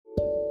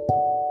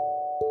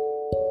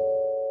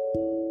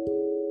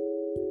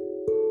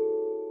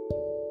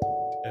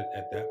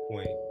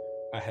point,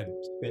 I had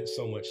spent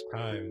so much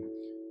time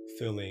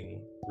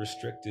feeling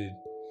restricted,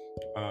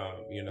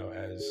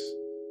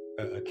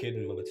 as a kid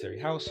in a military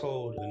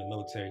household and a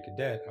military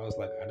cadet. I was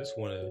like, I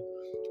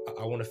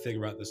want to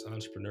figure out this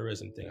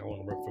entrepreneurism thing. I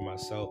want to work for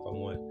myself. I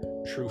want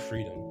true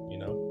freedom.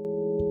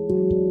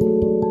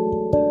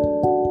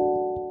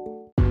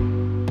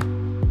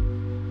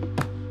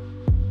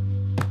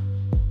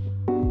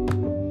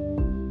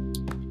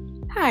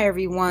 Hi,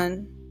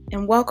 everyone,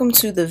 and welcome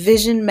to the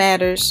Vision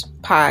Matters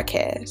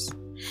podcast,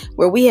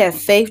 where we have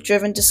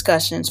faith-driven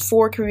discussions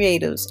for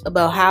creatives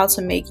about how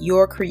to make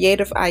your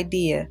creative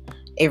idea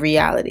a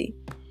reality.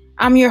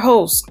 I'm your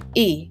host,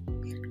 E.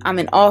 I'm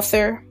an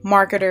author,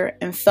 marketer,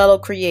 and fellow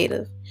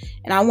creative,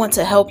 and I want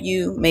to help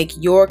you make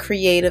your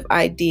creative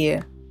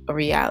idea a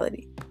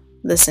reality.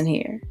 Listen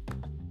here.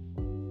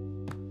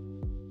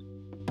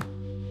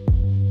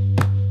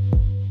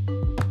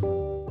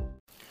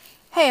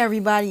 Hey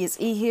everybody, it's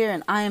E here,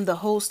 and I am the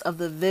host of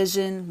the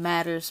Vision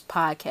Matters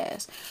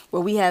podcast,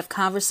 where we have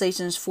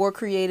conversations for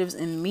creatives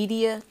in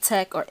media,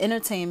 tech, or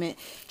entertainment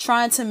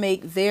trying to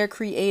make their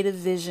creative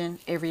vision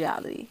a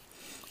reality.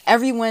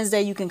 Every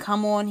Wednesday, you can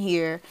come on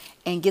here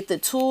and get the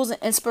tools and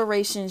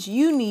inspirations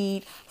you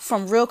need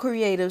from real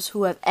creatives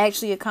who have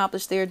actually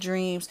accomplished their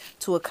dreams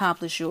to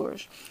accomplish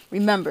yours.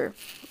 Remember,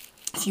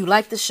 if you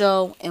like the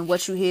show and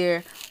what you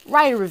hear,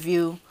 write a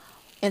review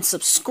and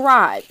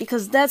subscribe,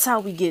 because that's how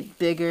we get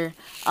bigger.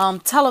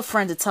 Tell a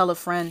friend to tell a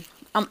friend.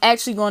 I'm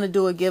actually going to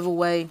do a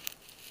giveaway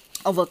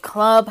of a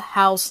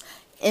Clubhouse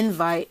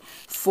invite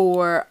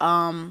for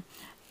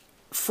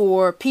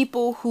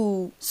people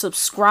who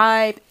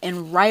subscribe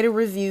and write a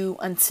review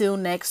until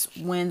next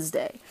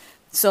Wednesday.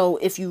 So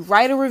if you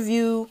write a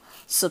review,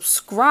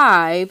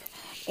 subscribe,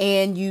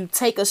 and you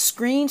take a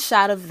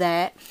screenshot of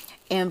that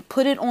and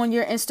put it on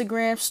your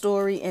Instagram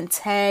story and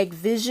tag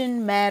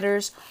Vision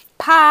Matters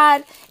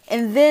Pod,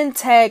 and then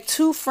tag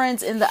 2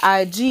 friends in the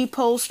IG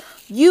post,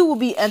 you will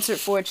be entered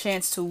for a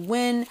chance to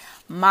win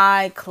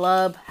my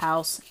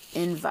Clubhouse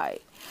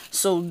invite.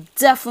 So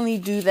definitely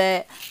do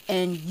that,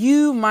 and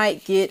you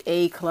might get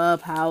a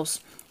Clubhouse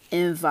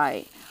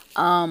invite.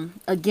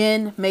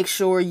 Again, make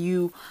sure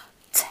you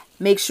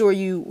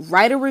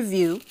write a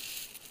review,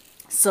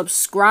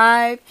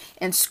 subscribe,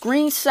 and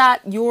screenshot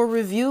your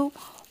review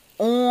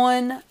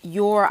on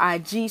your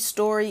IG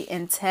story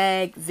and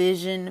tag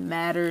Vision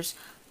Matters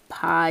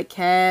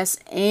Podcast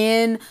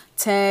and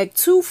tag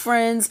 2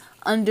 friends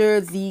under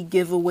the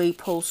giveaway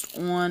post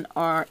on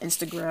our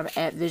Instagram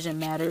at Vision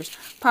Matters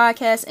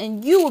Podcast,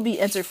 and you will be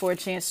entered for a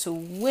chance to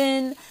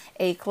win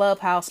a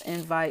Clubhouse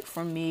invite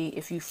from me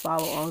if you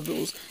follow all of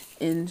those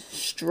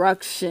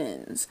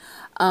instructions.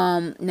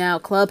 Now,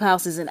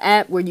 Clubhouse is an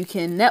app where you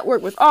can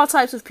network with all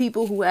types of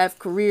people who have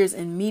careers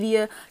in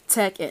media,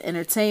 tech, and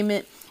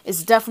entertainment.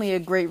 It's definitely a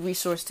great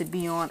resource to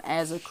be on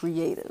as a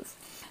creative.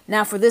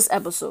 Now, for this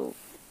episode,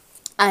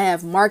 I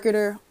have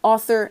marketer,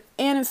 author,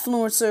 and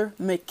influencer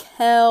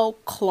Michell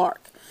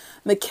Clark.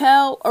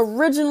 Michell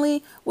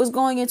originally was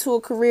going into a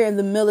career in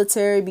the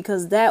military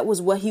because that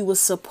was what he was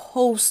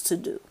supposed to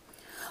do.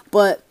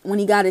 But when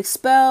he got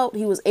expelled,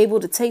 he was able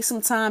to take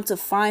some time to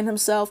find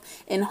himself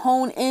and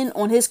hone in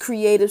on his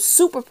creative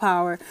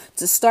superpower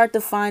to start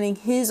defining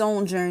his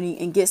own journey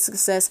and get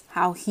success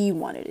how he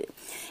wanted it.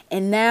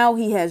 And now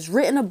he has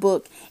written a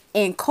book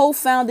and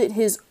co-founded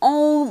his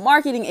own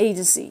marketing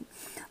agency.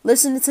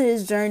 Listen to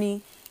his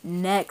journey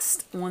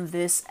next on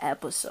this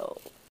episode.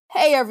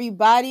 Hey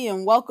everybody,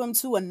 and welcome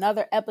to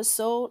another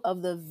episode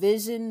of the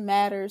Vision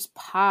Matters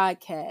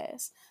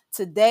podcast.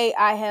 Today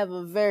I have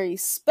a very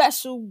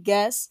special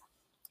guest.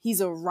 He's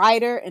a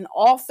writer and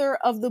author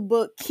of the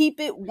book Keep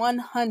It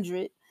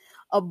 100,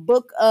 a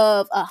book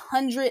of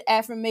 100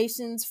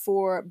 affirmations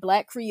for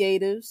Black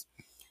creatives.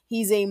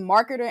 He's a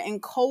marketer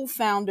and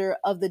co-founder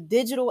of the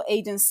digital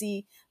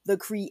agency The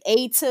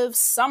Creative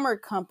Summer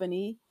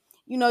Company.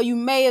 You know, you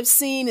may have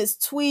seen his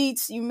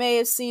tweets. You may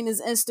have seen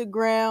his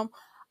Instagram.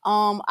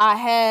 I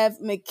have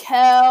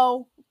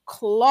Michell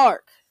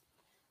Clark.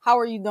 How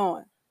are you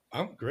doing?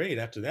 I'm great.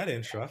 After that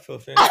intro, I feel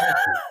fantastic.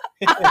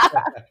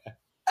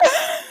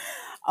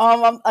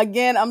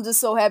 I'm just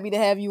so happy to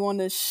have you on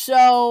the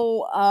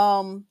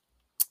show.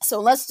 So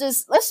let's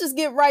just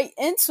get right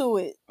into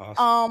it.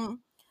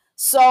 Awesome.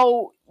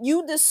 So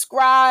you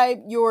describe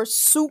your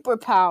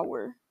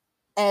superpower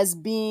as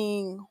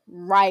being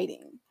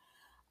writing.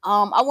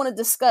 I want to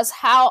discuss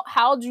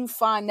how'd you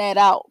find that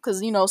out?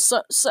 Because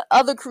so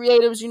other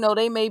creatives,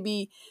 they may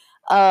be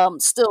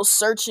still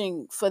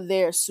searching for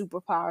their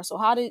superpower. So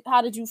how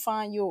did you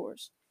find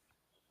yours?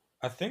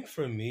 I think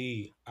for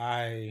me,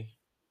 I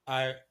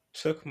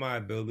took my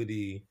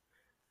ability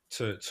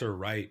to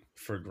write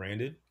for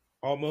granted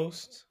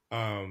almost.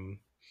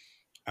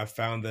 I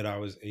found that I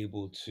was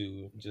able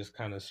to just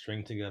kind of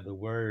string together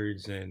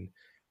words and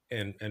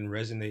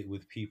resonate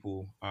with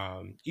people,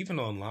 even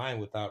online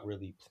without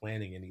really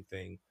planning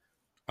anything.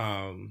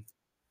 Um,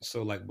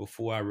 so like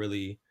before I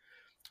really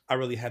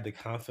had the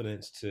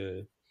confidence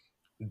to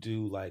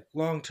do like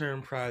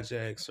long-term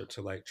projects or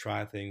to like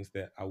try things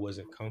that I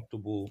wasn't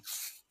comfortable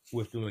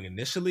with doing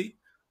initially.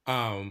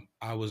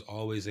 I was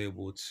always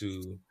able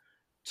to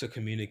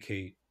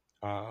communicate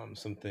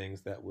some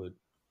things that would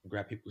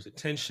grab people's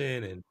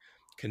attention and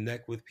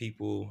connect with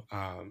people,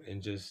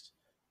 and just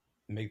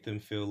make them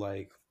feel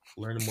like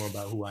learning more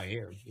about who I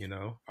am, you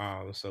know?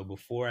 So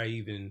before I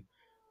even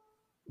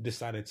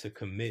decided to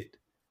commit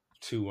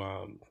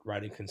to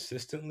writing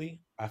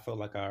consistently, I felt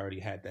like I already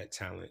had that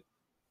talent.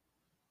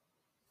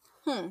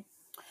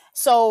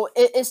 So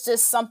it's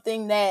just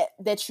something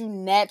that you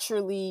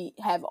naturally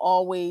have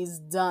always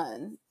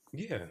done.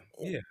 Yeah,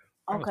 yeah,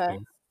 I would Okay. say.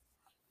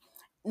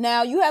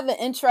 Now you have an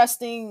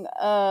interesting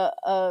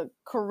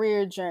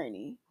career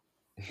journey.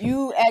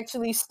 You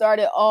actually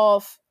started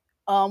off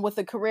with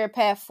a career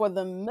path for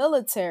the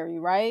military,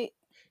 right?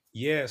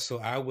 Yeah, so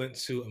I went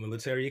to a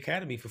military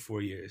academy for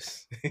 4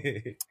 years.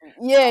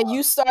 Yeah,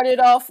 you started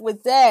off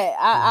with that.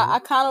 I Mhm,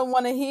 kind of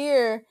want to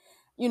hear,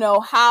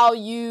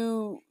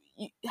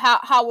 how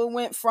how it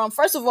went from,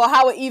 first of all,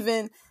 how it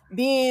even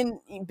being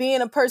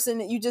a person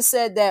that you just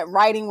said that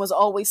writing was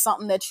always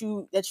something that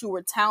you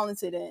were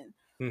talented in,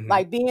 mhm.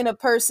 like being a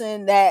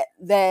person that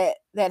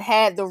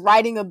had the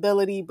writing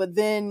ability, but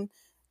then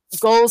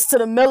goes to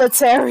the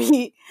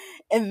military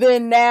and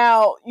then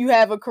now you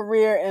have a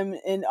career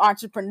in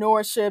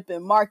entrepreneurship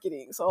and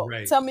marketing. So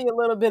Right. tell me a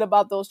little bit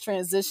about those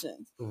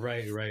transitions.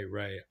 Right.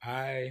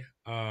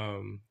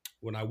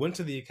 When I went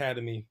to the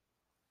academy,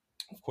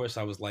 of course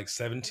I was like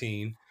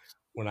 17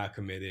 when I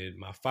committed.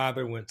 My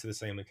father went to the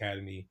same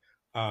academy,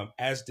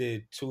 as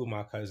did two of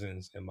my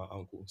cousins and my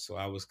uncle. So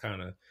I was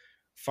kind of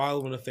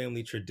following a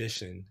family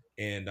tradition.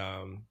 And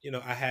I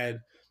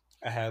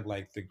had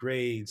like the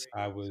grades.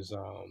 I was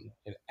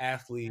an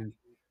athlete,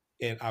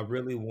 and I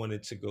really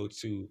wanted to go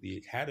to the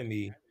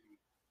academy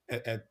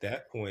at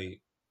that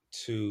point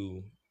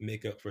to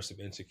make up for some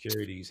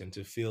insecurities and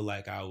to feel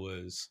like I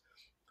was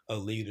a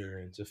leader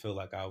and to feel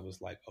like I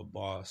was like a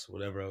boss,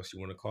 whatever else you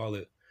want to call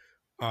it.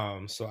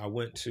 So I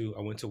went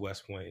to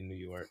West Point in New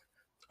York.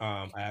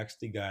 I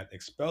actually got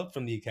expelled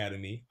from the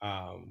academy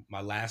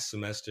my last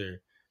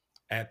semester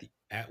at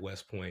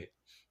West Point,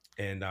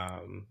 and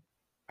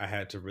I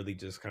had to really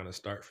just kind of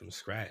start from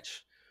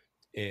scratch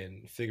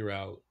and figure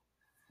out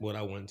what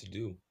I wanted to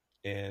do.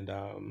 And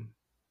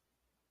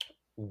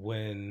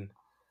when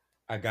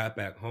I got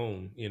back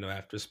home,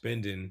 after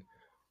spending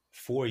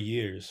 4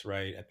 years,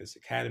 right, at this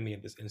academy,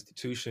 at this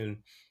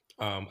institution,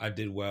 I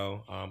did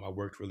well. I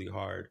worked really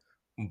hard,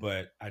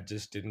 but I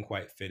just didn't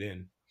quite fit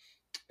in.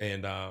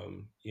 And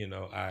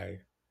I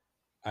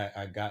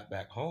got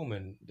back home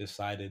and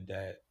decided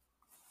that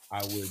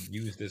I would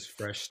use this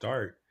fresh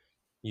start,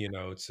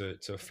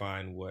 to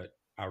find what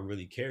I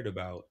really cared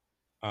about,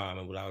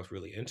 and what I was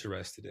really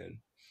interested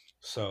in.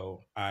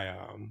 So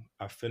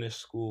I finished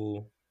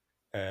school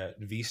at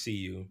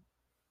VCU,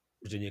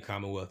 Virginia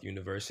Commonwealth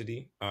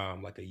University,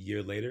 like a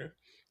year later.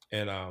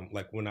 And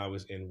like when I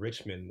was in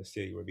Richmond, the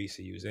city where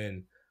VCU's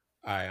in,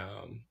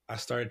 I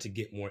started to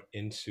get more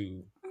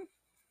into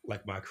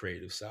like my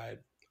creative side.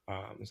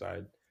 So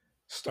I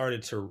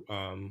started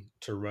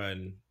to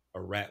run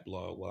a rap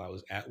blog while I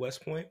was at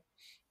West Point,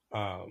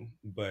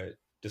 but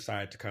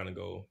decided to kind of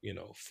go,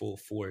 full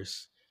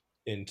force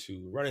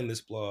into running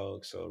this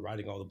blog. So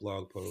writing all the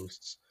blog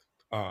posts,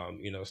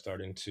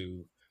 starting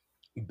to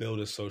build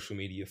a social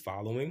media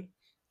following,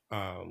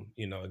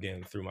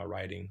 again, through my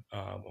writing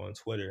on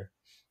Twitter.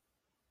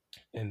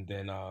 And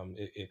then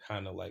it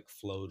kind of like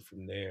flowed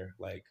from there.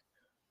 Like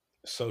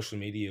social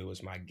media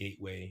was my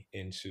gateway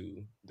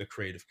into the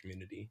creative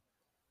community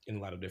in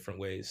a lot of different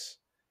ways.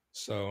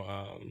 So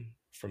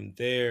from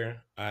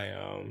there,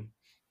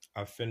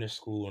 I finished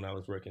school and I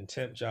was working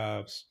temp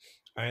jobs.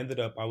 I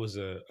was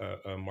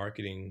a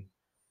marketing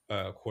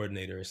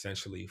coordinator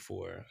essentially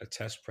for a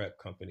test prep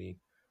company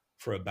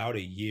for about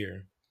a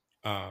year.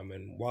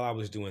 And while I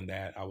was doing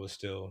that, I was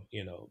still,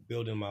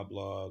 building my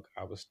blog.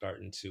 I was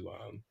starting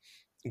to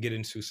get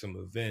into some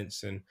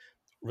events and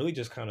really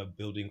just kind of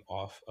building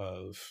off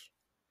of,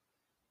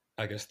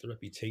 I guess, the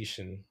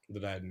reputation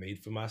that I had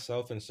made for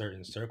myself in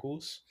certain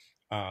circles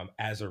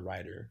as a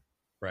writer,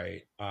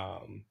 right?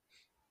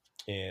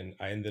 And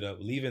I ended up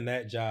leaving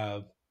that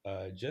job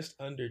just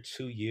under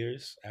 2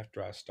 years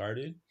after I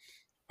started.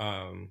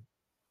 Um,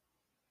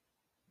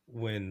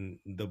 when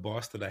the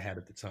boss that I had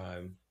at the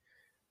time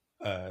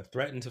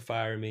threatened to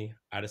fire me,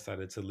 I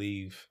decided to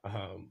leave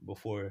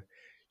before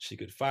she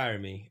could fire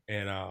me.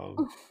 And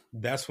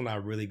that's when I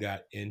really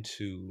got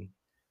into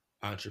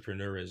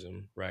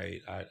entrepreneurism,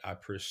 right? I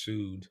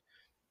pursued,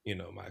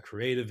 my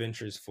creative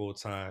interests full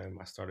time.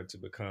 I started to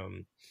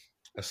become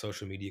a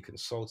social media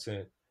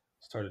consultant,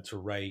 started to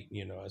write,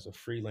 as a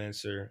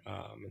freelancer,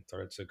 and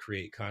started to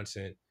create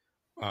content,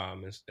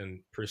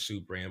 and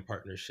pursue brand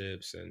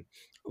partnerships and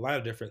a lot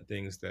of different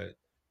things that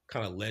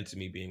kind of led to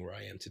me being where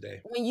I am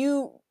today. When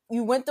you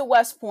went to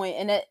West Point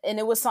and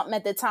it was something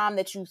at the time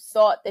that you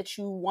thought that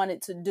you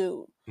wanted to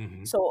do.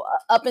 Hmm. So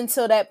up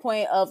until that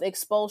point of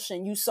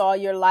expulsion, you saw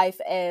your life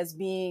as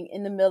being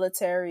in the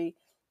military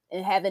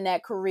and having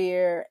that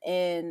career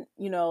and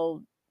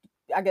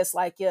I guess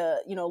like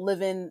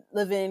living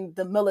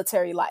the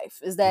military life.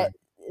 Is that Right.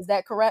 is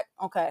that correct?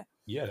 Okay.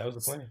 Yeah, that was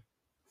the plan.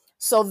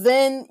 So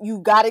then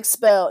you got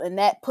expelled, and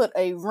that put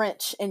a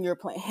wrench in your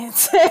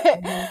plans.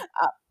 Mhm.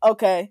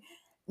 Okay.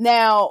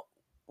 Now,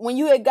 when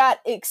you had got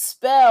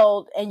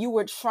expelled and you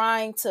were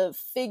trying to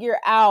figure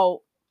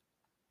out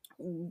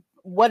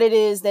what it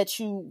is that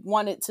you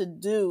wanted to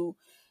do,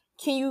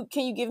 can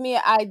you give me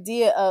an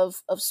idea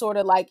of sort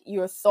of like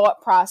your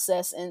thought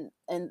process and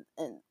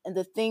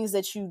the things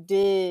that you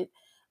did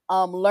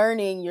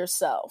learning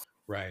yourself?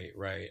 Right,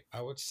 right.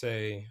 I would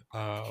say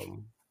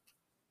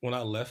when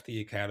I left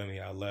the academy,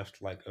 I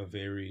left like a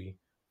very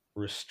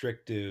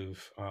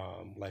restrictive,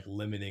 like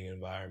limiting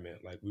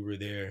environment. Like we were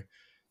there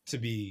to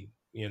be,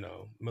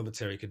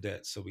 military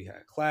cadets. So we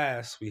had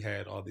class, we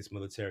had all these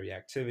military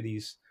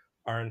activities.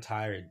 Our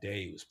entire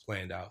day was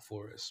planned out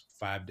for us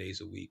 5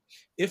 days a week,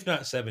 if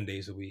not 7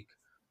 days a week.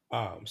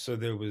 So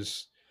there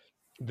was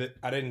that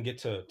I didn't get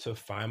to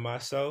find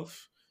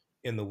myself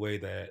in the way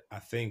that I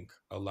think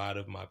a lot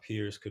of my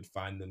peers could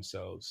find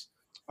themselves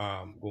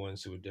going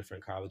to a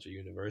different college or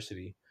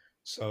university.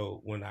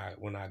 So when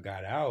I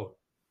got out,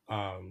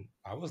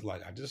 I was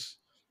like,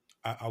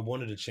 I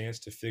wanted a chance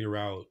to figure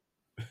out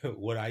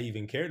what I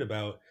even cared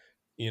about.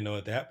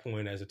 At that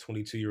point, as a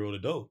 22-year-old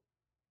adult,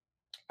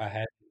 I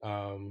had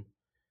um,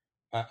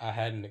 I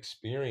hadn't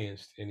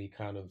experienced any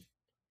kind of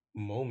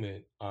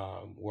moment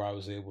where I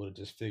was able to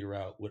just figure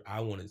out what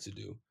I wanted to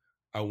do.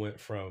 I went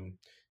from,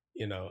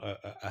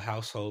 a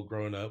household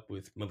growing up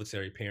with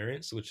military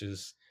parents, which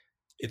is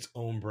its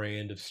own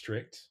brand of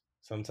strict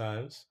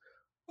sometimes.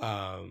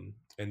 And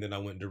then I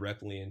went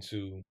directly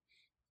into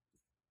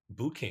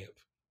boot camp,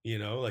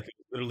 like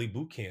literally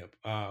boot camp.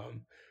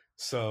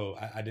 So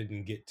I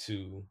didn't get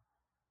to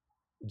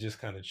just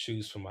kind of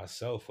choose for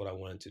myself what I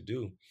wanted to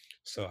do.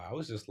 So I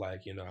was just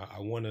like, I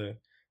want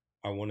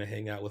to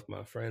hang out with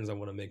my friends. I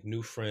want to make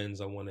new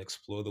friends. I want to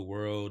explore the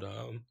world.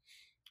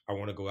 I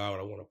want to go out.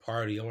 I want to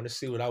party. I want to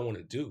see what I want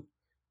to do.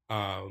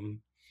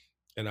 Um,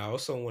 and I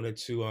also wanted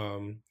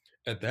to.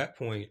 At that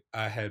point,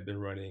 I had been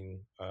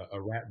running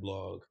a rap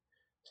blog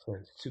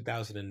since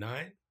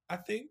 2009, I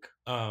think,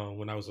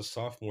 when I was a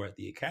sophomore at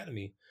the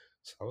academy.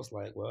 So I was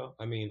like, well,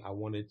 I mean, I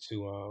wanted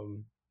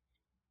to.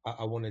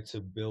 I wanted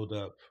to build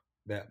up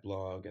that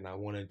blog, and I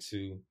wanted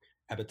to.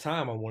 At the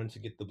time, I wanted to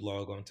get the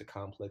blog onto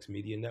Complex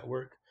Media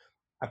Network.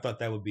 I thought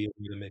that would be a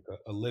way to make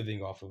a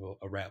living off of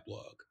a rap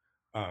blog,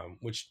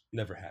 which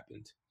never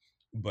happened.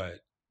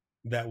 But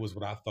that was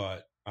what I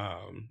thought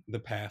the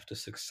path to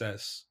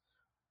success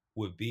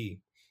would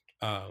be.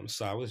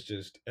 So I was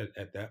just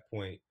at that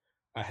point,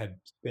 I had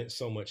spent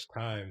so much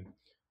time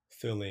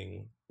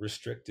feeling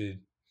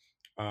restricted,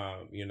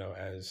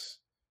 as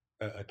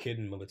a kid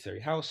in a military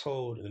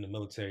household and a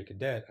military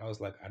cadet. I was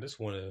like, I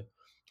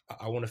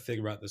want to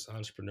figure out this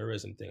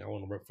entrepreneurism thing. I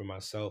want to work for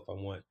myself. I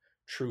want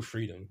true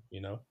freedom.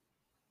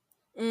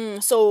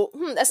 So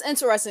that's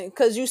interesting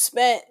because you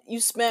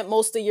spent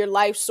most of your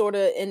life sort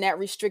of in that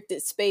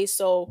restricted space.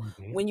 So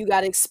Mhm. when you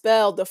got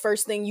expelled, the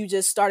first thing you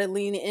just started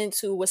leaning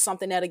into was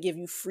something that'll give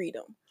you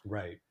freedom.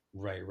 Right,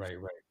 right, right,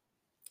 right,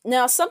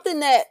 Now, something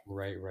that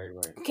right, right,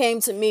 right. came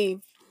to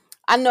me,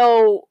 I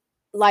know,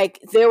 like,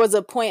 there was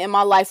a point in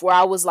my life where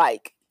I was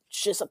like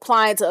just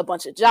applying to a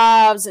bunch of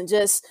jobs and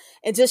just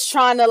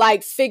trying to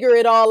like figure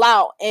it all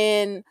out.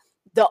 And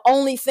the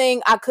only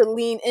thing I could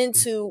lean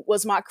into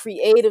was my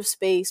creative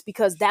space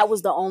because that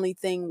was the only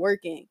thing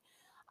working.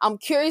 I'm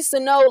curious to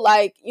know,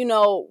 like,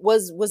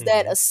 was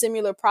that Mhm. a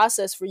similar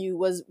process for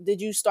you?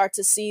 Did you start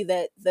to see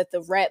that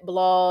the rap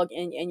blog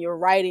and your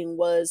writing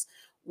was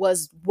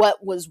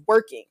what was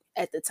working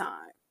at the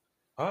time?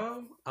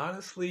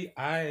 Honestly,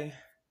 I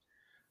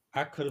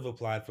could have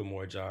applied for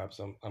more jobs.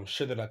 I'm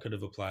sure that I could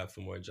have applied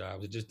for more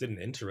jobs. It just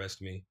didn't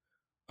interest me.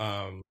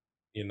 Um,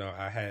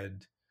 I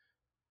had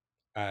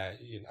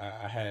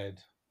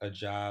a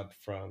job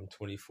from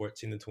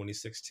 2014 to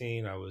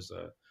 2016. I was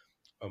a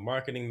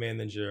marketing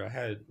manager. I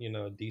had,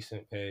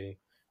 decent pay,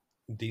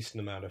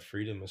 decent amount of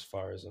freedom as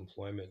far as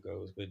employment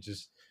goes, but it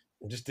just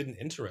didn't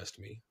interest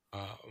me.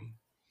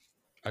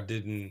 I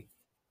didn't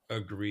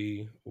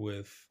agree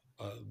with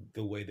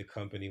the way the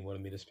company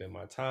wanted me to spend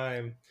my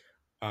time.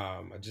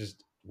 I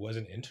just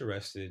wasn't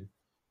interested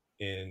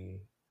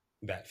in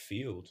that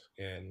field,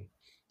 and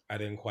I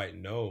didn't quite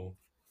know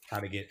how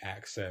to get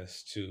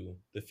access to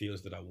the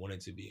fields that I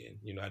wanted to be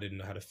in. I didn't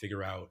know how to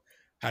figure out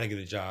how to get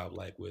a job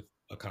like with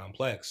a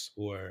complex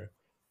or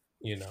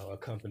a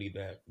company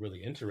that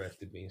really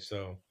interested me.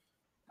 So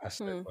I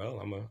said, Hmm. well,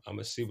 I'm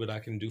gonna see what I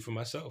can do for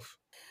myself.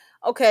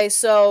 Okay,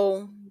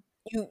 so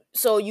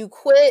you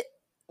quit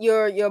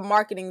your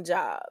marketing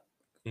job,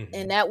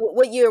 and Hmm. that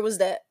what year was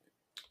that?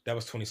 That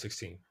was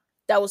 2016.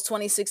 That was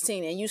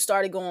 2016, and you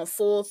started going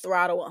full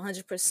throttle,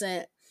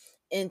 100%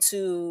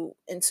 into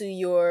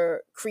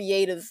your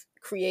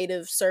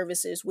creative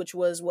services, which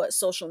was what,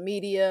 social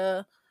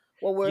media.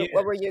 What were Yeah,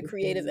 what were your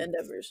creative social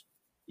endeavors?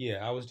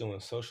 Yeah, I was doing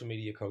social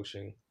media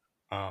coaching.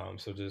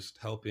 So just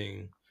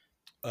helping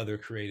other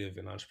creative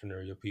and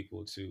entrepreneurial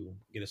people to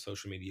get a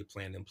social media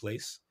plan in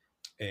place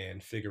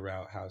and figure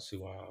out how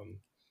to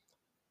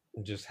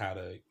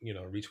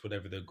reach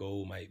whatever their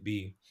goal might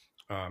be.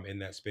 In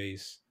that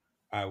space,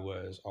 I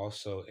was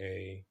also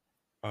a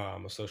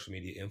social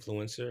media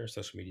influencer,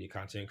 social media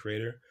content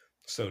creator.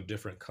 So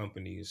different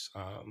companies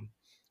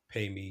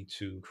pay me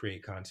to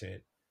create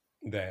content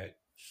that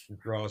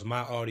draws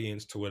my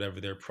audience to whatever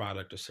their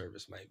product or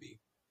service might be.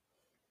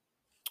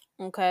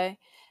 Okay.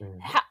 Mhm.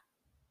 How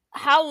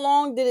how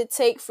long did it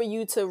take for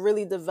you to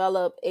really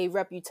develop a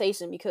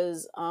reputation?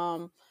 Because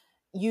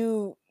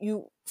you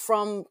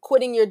from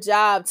quitting your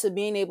job to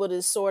being able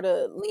to sort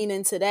of lean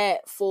into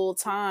that full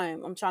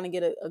time. I'm trying to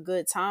get a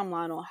good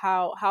timeline on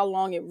how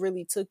long it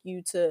really took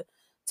you to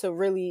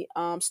really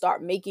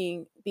start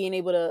making being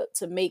able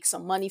to make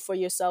some money for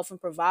yourself and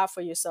provide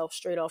for yourself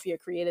straight off your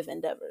creative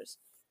endeavors.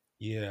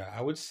 Yeah,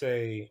 I would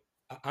say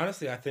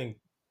honestly, I think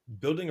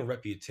building a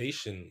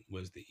reputation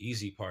was the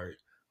easy part.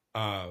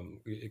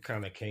 It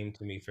kind of came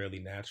to me fairly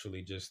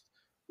naturally, just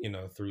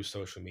through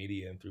social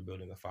media and through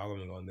building a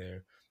following on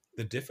there.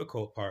 The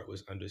difficult part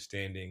was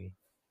understanding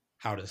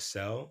how to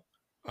sell,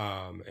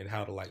 and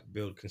how to like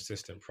build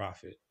consistent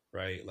profit.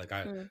 Right, like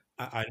Mm.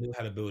 I knew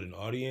how to build an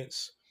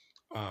audience.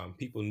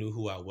 People knew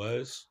who I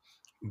was,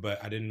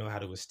 but I didn't know how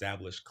to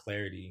establish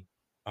clarity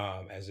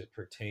as it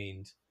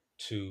pertained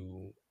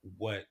to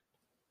what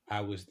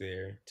I was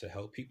there to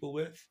help people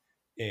with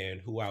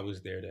and who I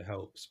was there to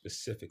help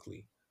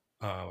specifically.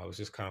 I was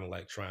just kind of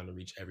like trying to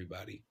reach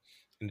everybody,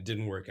 and it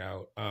didn't work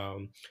out.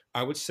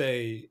 I would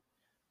say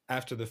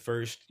after the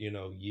first,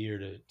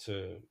 year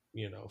to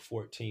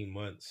 14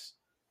 months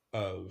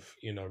of,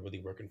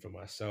 really working for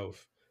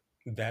myself,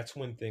 that's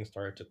when things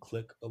started to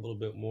click a little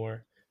bit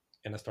more.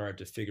 And I started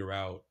to figure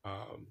out,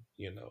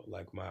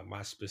 like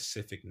my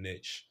specific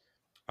niche,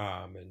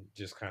 and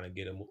just kind of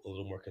get a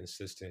little more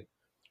consistent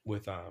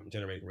with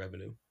generating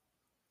revenue.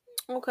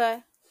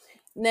 Okay.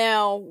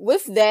 Now,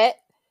 with that,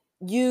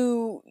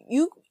 you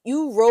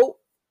wrote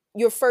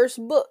your first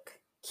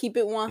book, Keep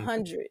It Mhm.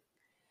 100.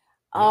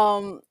 Yep.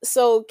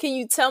 So can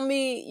you tell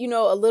me,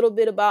 a little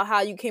bit about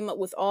how you came up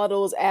with all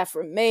those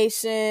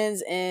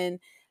affirmations and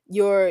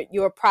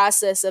your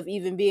process of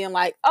even being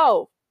like,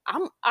 "Oh,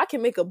 I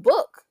can make a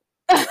book."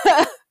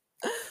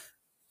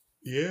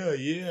 Yeah,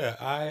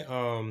 yeah.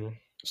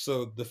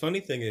 So the funny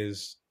thing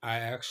is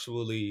I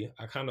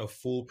kind of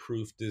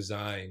foolproof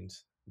designed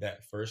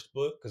that first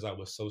book because I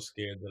was so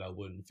scared that I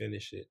wouldn't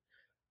finish it.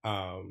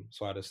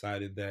 So I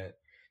decided that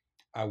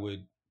I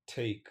would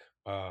take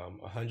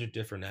 100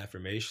 different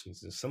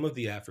affirmations, and some of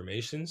the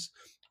affirmations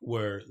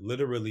were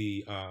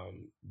literally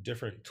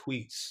different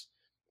tweets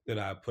that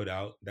I put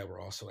out that were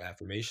also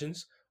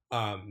affirmations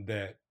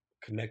that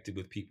connected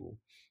with people.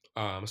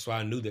 So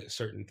I knew that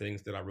certain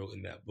things that I wrote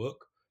in that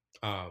book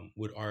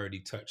would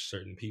already touch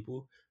certain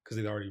people because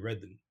they'd already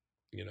read them.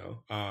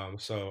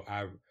 So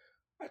I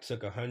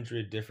took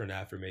 100 different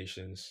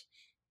affirmations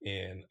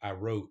and I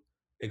wrote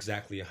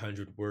exactly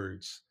 100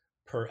 words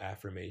per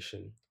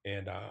affirmation.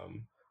 And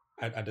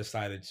I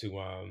decided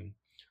to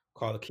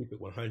call it Keep It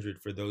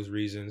 100 for those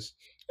reasons.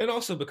 And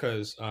also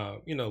because,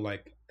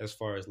 like as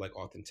far as like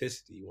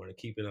authenticity, you want to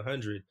keep it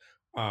 100.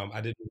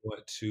 I didn't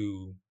want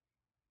to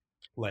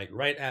like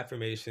write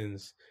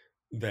affirmations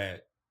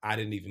that I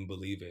didn't even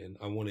believe in.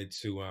 I wanted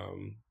to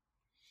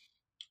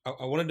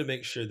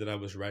make sure that I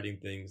was writing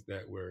things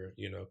that were,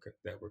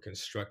 that were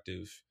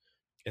constructive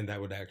and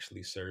that would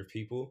actually serve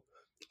people,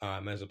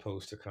 as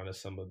opposed to kind of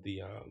some of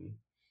the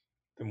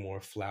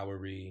more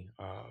flowery,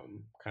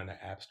 kind of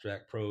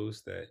abstract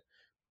prose that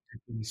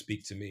didn't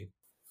speak to me.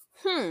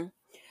 Hmm.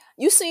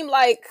 You seem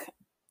like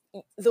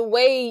the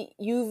way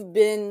you've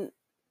been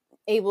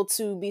able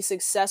to be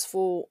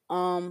successful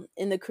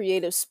in the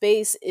creative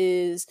space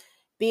is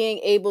being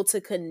able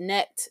to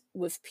connect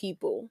with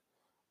people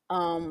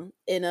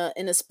in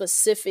a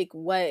specific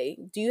way.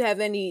 Do you have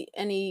any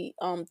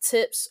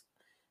tips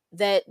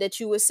that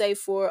you would say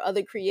for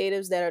other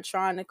creatives that are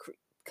trying to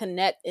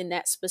connect in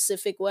that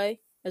specific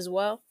way as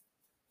well?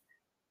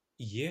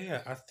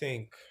 Yeah, I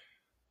think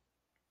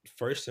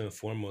first and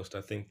foremost,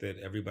 I think that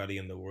everybody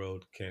in the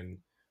world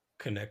can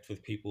connect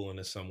with people in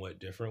a somewhat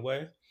different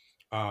way.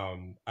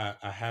 I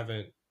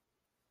haven't,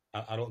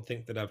 I don't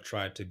think that I've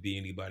tried to be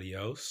anybody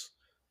else.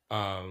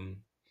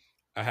 Um,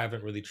 I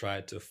haven't really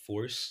tried to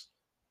force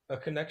a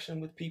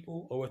connection with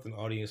people or with an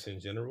audience in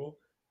general.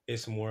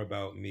 It's more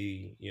about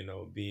me,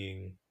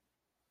 being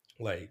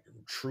like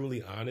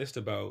truly honest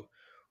about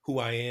who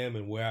I am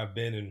and where I've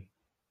been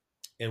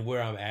and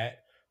where I'm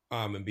at,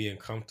 and being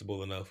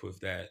comfortable enough with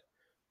that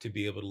to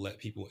be able to let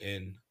people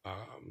in,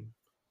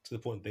 to the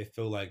point that they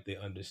feel like they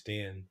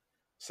understand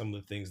some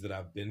of the things that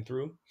I've been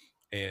through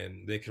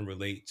and they can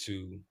relate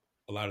to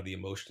a lot of the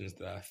emotions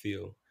that I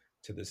feel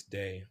to this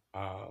day.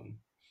 So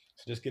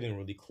just getting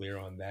really clear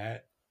on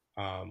that.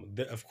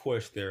 Of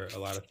course, there are a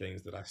lot of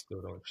things that I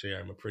still don't share.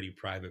 I'm a pretty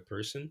private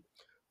person,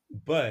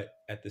 but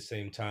at the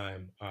same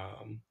time,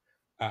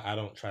 I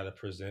don't try to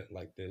present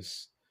like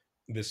this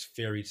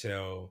fairy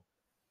tale,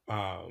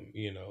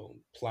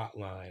 plot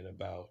line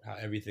about how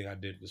everything I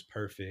did was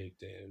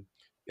perfect and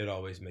it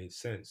always made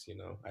sense.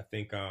 I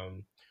think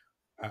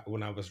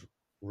when I was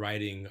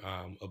writing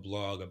a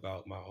blog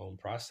about my own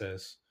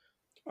process,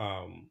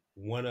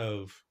 One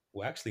of,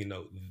 well, actually,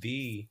 no,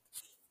 the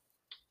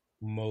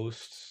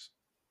most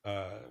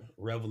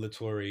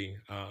revelatory,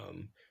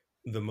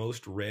 the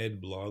most read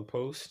blog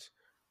post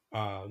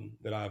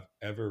that I've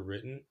ever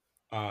written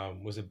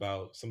was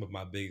about some of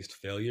my biggest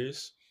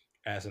failures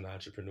as an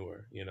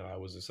entrepreneur. You know, I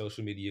was a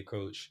social media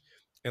coach.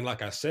 And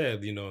like I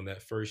said, you know, in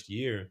that first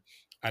year,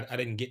 I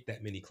didn't get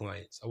that many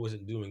clients. I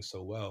wasn't doing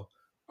so well.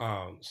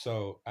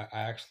 So I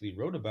actually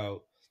wrote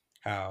about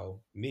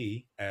how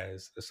me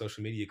as a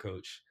social media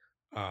coach,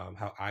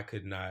 how I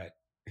could not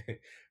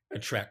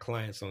attract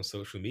clients on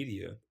social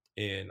media.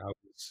 And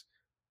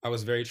I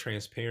was very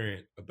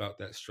transparent about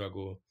that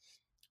struggle.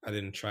 I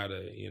didn't try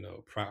to, you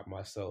know, prop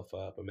myself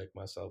up or make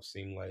myself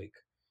seem like,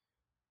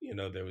 you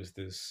know, there was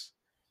this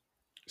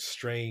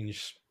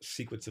strange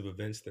sequence of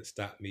events that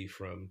stopped me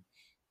from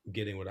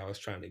getting what I was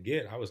trying to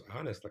get. I was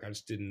honest. Like I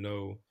just didn't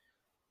know,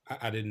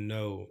 I didn't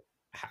know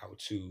how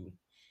to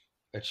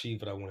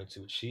achieve what I wanted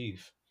to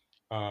achieve.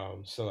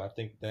 So I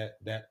think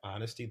that that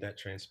honesty, that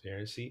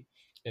transparency,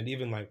 and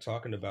even like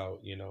talking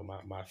about, you know,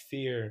 my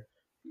fear,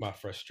 my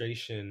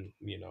frustration,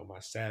 you know, my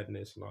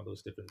sadness and all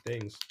those different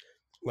things,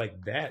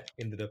 like that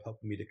ended up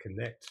helping me to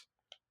connect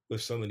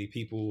with so many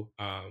people.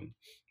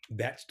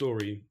 That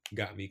story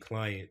got me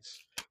clients,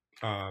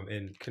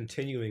 and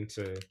continuing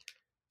to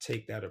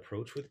take that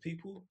approach with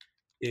people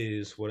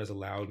is what has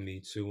allowed me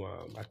to,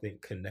 I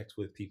think, connect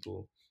with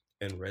people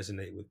and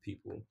resonate with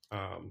people.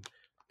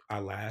 I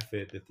laugh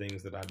at the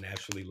things that I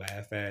naturally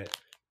laugh at.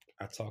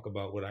 I talk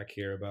about what I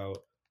care about.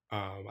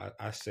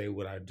 I say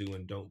what I do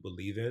and don't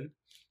believe in.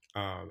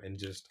 And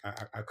just,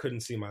 I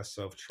couldn't see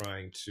myself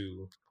trying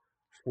to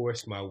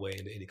force my way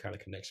into any kind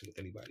of connection with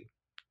anybody.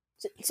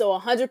 So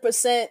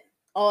 100%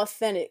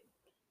 authentic.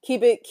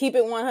 Keep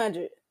it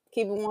 100.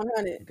 Keep it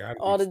 100 Gotta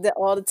be,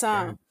 all the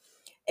gotta time.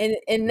 And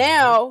be. Hmm.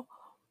 now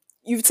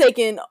you've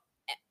taken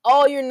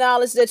all your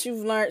knowledge that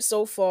you've learned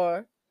so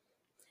far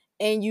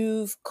and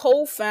you've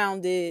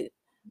co-founded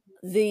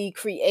the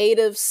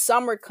Creative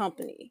Summer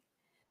Company,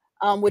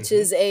 which Hmm.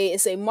 is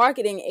a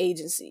marketing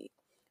agency.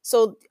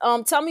 So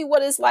tell me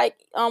what it's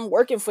like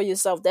working for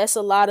yourself. That's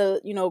a lot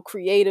of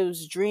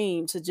creatives'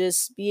 dream to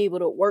just be able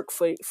to work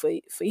for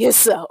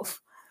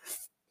yourself.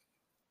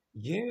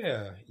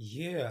 Yeah,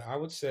 yeah. I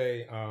would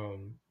say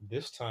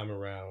this time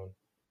around,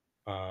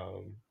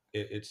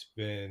 it's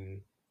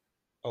been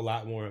a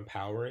lot more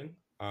empowering,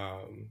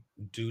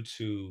 due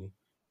to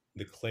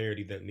the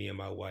clarity that me and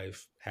my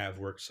wife have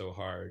worked so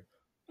hard,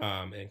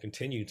 and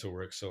continue to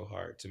work so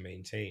hard to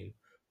maintain.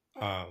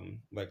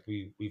 Like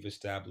we've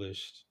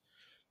established,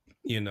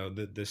 you know,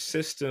 the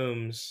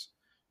systems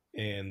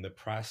and the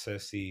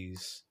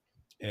processes,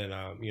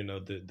 and you know,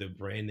 the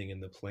branding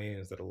and the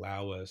plans that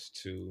allow us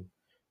to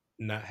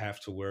not have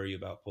to worry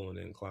about pulling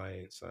in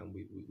clients.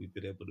 We've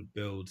been able to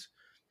build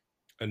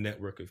a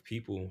network of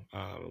people.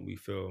 We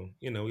feel,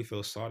 you know, we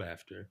feel sought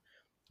after.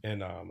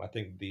 And I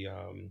think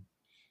the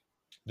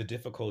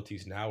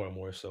difficulties now are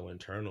more so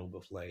internal,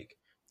 with like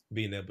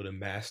being able to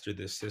master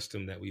this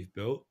system that we've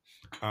built.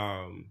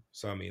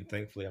 So I mean,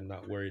 thankfully, I'm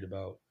not worried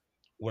about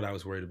what I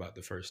was worried about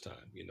the first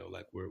time. You know,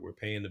 like we're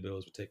paying the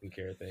bills, we're taking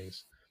care of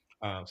things.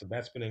 So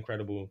that's been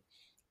incredible.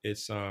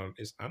 It's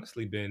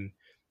honestly been,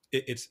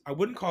 it's, I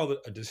wouldn't call it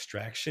a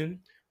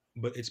distraction,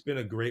 but it's been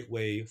a great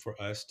way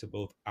for us to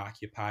both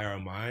occupy our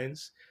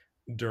minds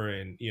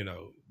during, you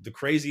know, the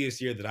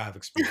craziest year that I've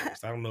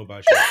experienced. I don't know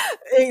about you,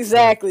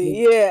 but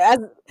Exactly. Yeah,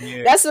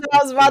 yeah, that's what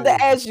I was it about to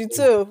was ask you crazy.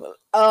 too.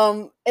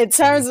 In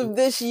terms Mhm. of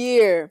this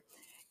year,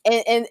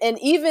 and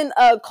even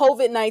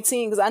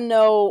COVID-19, because I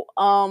know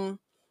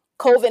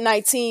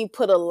COVID-19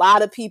 put a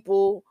lot of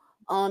people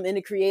in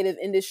the creative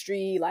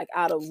industry like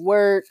out of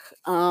work,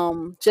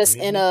 just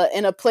in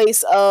Mhm. a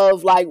place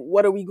of like,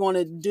 what are we going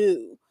to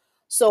do?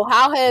 So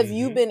how have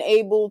you Mhm. been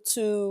able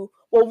to?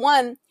 Well,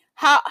 one,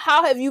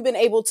 how have you been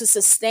able to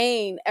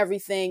sustain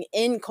everything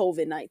in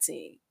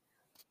COVID-19?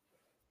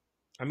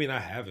 I mean, I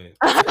haven't.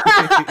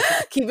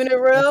 Keeping it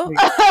I real. think,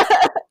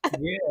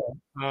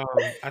 yeah.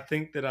 I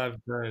think that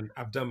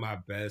I've done my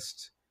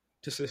best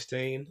to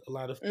sustain a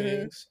lot of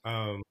Hmm. things.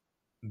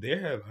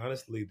 There have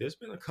honestly, there's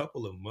been a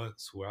couple of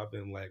months where I've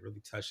been like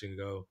really touch and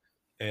go,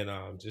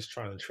 and just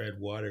trying to tread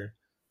water.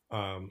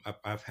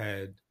 I've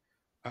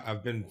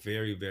been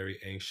very, very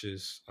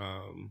anxious.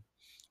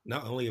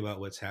 Not only about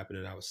what's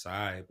happening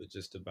outside, but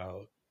just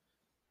about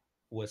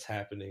what's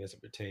happening as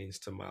it pertains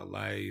to my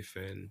life,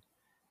 and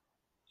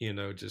you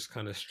know, just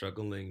kind of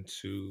struggling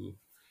to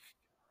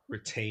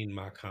retain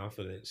my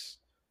confidence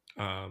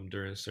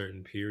during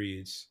certain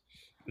periods.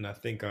 And I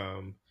think,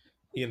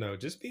 you know,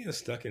 just being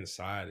stuck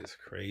inside is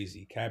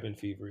crazy. Cabin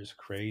fever is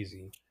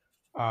crazy.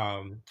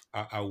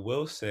 I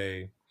will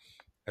say,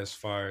 as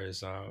far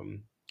as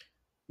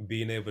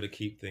being able to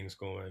keep things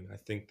going, I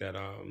think that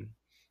I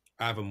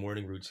have a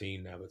morning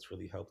routine now that's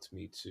really helped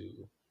me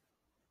to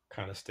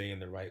kind of stay in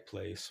the right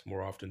place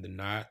more often than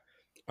not.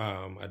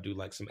 I do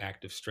like some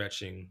active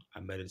stretching.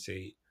 I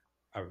meditate.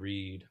 I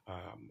read.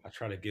 I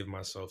try to give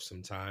myself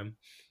some time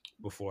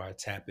before I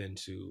tap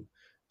into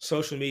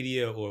social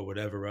media or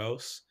whatever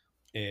else.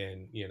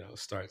 and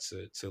start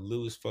to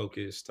lose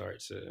focus, start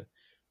to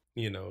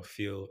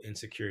feel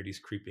insecurities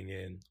creeping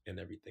in and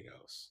everything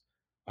else.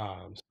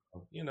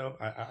 So,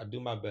 I do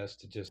my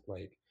best to just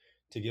like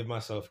to give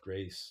myself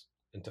grace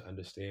and to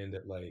understand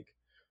that like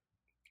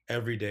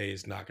every day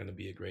is not going to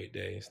be a great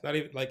day. It's not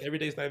even like every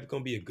day is not even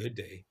going to be a good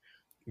day.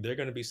 There are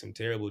going to be some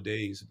terrible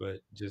days,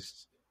 but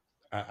just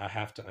I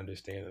have to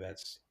understand that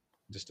that's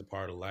just a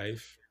part of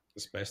life,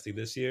 especially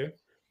this year,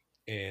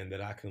 and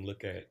that I can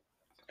look at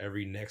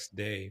every next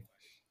day,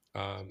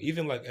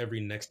 even like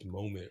every next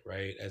moment,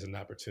 right, as an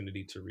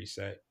opportunity to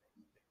reset,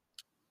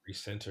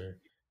 recenter,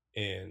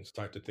 and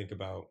start to think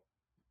about,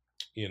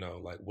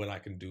 like what I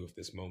can do with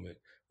this moment.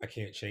 I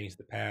can't change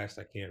the past.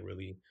 I can't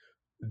really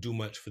do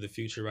much for the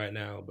future right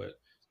now, but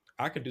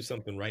I can do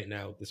something right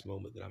now at this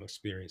moment that I'm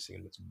experiencing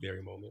in this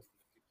very moment.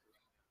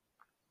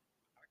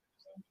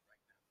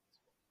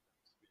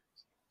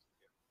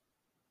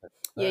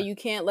 Yeah, That. you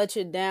can't let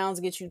your downs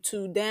get you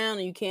too down,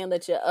 and you can't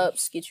let your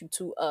ups get you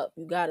too up.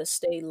 You gotta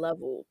stay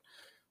leveled.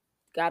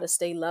 Gotta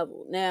stay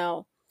leveled.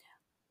 Now,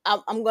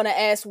 I'm gonna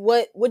ask,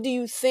 what do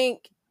you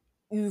think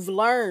you've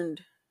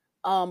learned,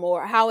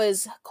 or how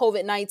has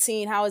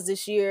COVID-19, how has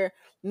this year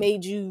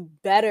made you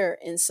better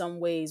in some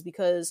ways?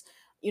 Because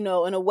in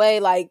a way,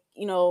 like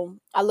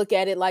I look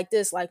at it like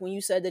this: like when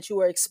you said that you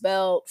were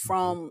expelled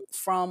Mhm.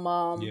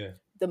 from Yeah.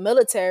 the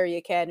military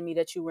academy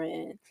that you were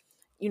in,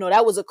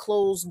 that was a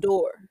closed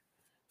door,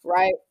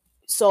 right?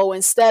 So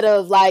instead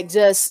of like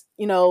just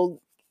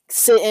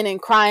sitting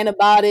and crying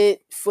about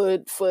it for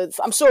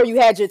I'm sure you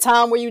had your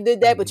time where you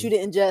did that, but you Hmm.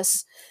 didn't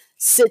just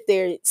sit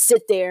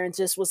there and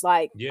just was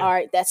like, Yeah. all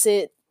right, that's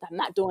it. I'm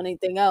not doing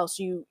anything else.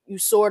 You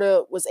sort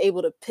of was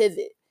able to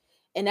pivot,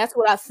 and that's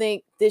what I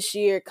think this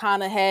year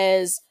kind of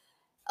has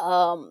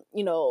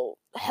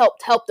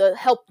helped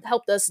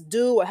us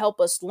do or help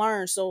us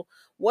learn. So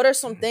what are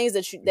some things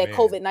that Man,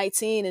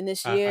 COVID-19 in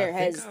this I year think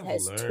has I've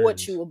has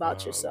taught learned. you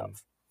about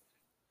yourself?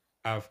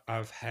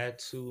 I've had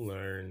to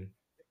learn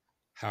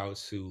how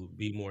to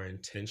be more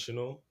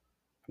intentional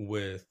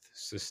with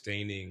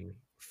sustaining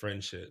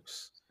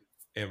friendships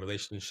and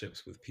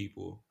relationships with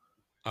people.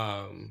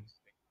 Um,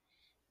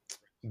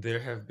 there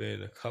have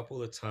been a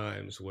couple of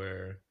times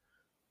where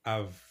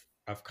I've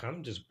kind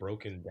of just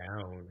broken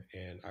down,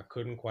 and I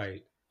couldn't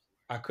quite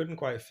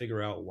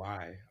figure out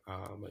why.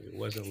 Like it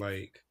wasn't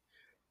like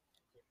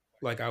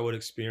I would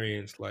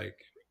experience like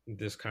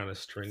this kind of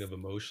string of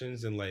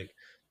emotions, and like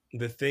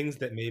the things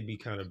that made me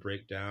kind of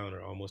break down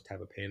or almost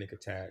have a panic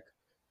attack,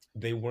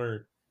 they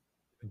weren't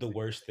the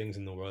worst things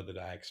in the world that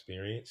I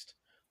experienced.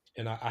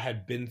 And I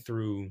had been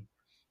through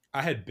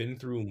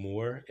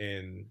more,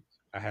 and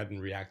I hadn't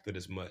reacted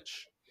as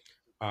much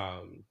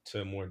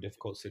to more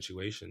difficult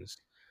situations.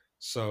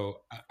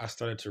 So I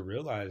started to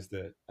realize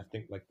that I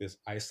think like this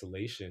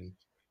isolation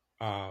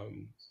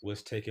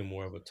was taking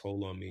more of a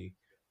toll on me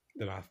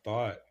than I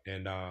thought.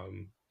 And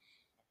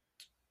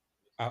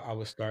I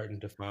was starting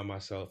to find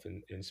myself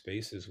in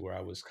spaces where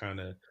I was kind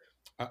of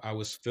I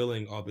was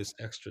feeling all this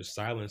extra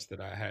silence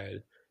that I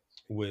had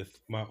with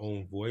my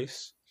own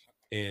voice,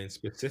 and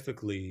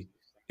specifically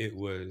it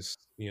was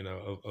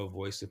a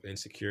voice of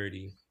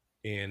insecurity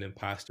and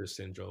imposter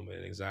syndrome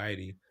and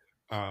anxiety.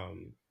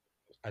 Um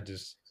i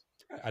just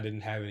i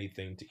didn't have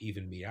anything to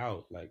even me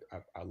out. Like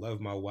I love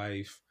my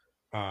wife,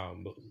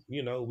 but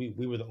we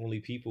were the only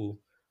people,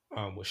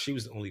 well, she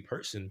was the only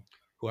person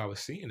who I was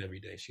seeing every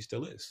day. She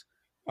still is.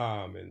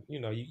 And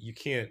you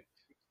can't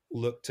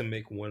look to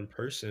make one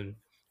person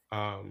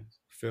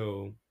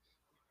feel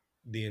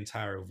the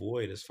entire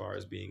void as far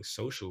as being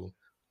social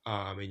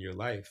in your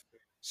life.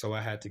 So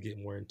I had to get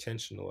more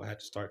intentional. I had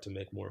to start to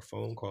make more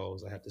phone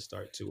calls. I had to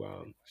start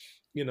to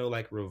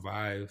like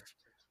revive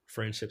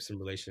friendships and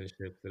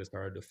relationships that had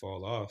started to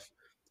fall off,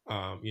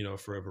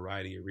 for a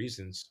variety of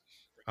reasons.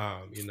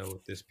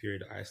 With this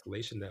period of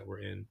isolation that we're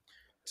in,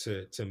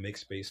 to make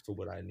space for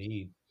what I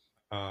need.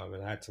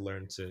 And I had to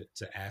learn to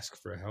ask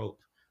for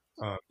help,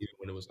 even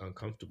when it was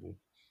uncomfortable.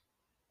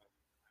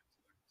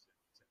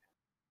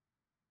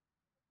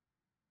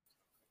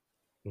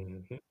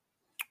 Hmm.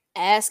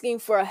 Asking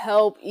for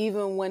help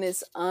even when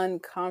it's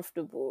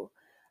uncomfortable,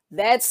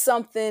 that's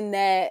something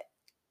that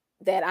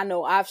I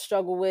know I've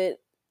struggled with,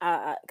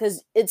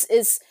 because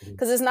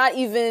it's not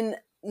even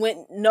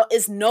when no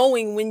it's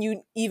knowing when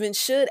you even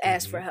should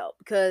ask for Hmm. help,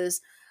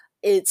 because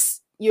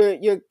it's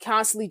you're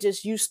constantly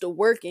just used to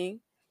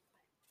working.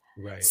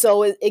 Right.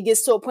 So it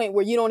gets to a point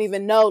where you don't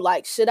even know,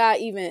 like, should I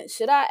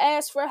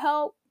ask for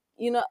help?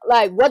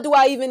 Like, what do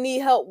I even need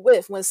help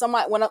with? When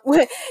somebody when I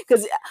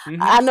because Hmm.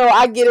 I know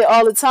I get it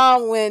all the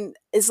time when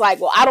it's like,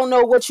 well, I don't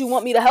know what you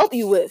want me to help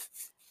you with.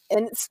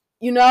 And it's,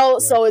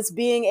 Right. so it's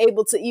being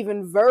able to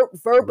even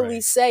verbally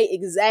Right. say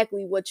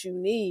exactly what you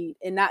need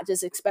and not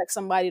just expect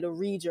somebody to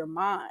read your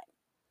mind.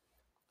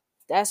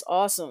 That's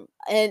awesome.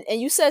 And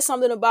you said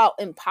something about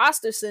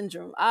imposter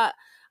syndrome. I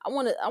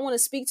want to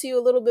speak to you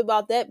a little bit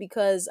about that,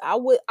 because I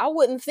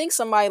wouldn't think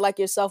somebody like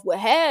yourself would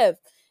have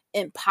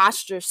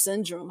imposter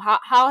syndrome.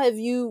 How have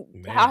you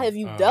Man,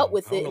 dealt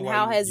with I don't it, know and why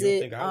how you has you don't it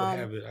think I would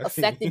have it. I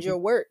think affected your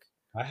work?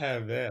 I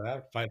have that.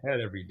 I fight that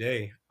every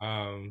day.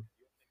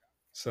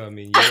 So I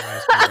mean, you were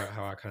asking about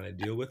how I kind of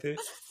deal with it.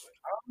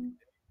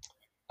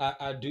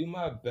 I do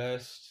my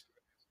best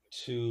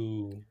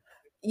to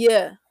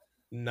Yeah.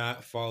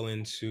 not fall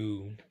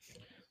into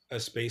a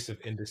space of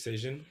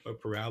indecision or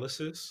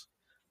paralysis.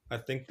 I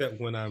think that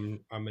when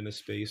I'm in a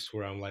space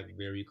where I'm like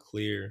very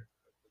clear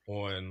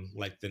on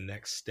like the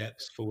next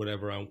steps for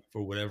whatever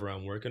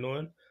I'm working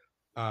on,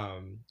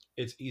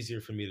 it's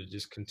easier for me to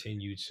just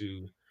continue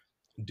to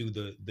do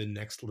the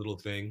next little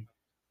thing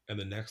and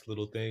the next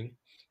little thing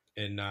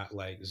and not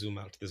like zoom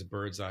out to this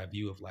bird's eye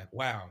view of like,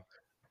 wow,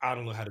 I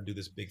don't know how to do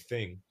this big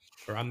thing,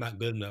 or I'm not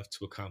good enough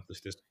to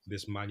accomplish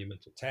this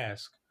monumental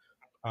task.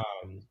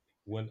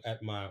 When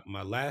at my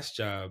last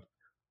job,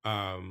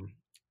 um,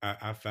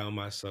 I found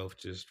myself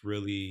just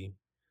really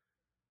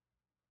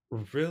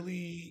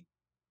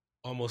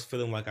almost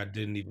feeling like I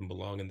didn't even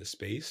belong in the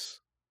space.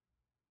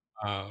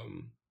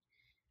 Um,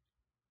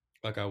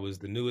 like I was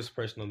the newest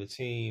person on the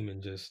team,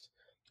 and just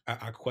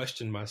I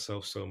questioned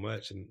myself so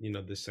much. And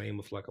the same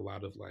with like a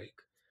lot of like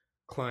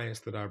clients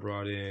that I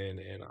brought in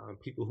and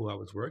people who I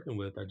was working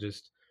with. I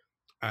just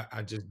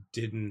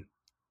didn't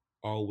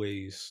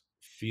always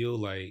feel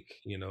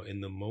like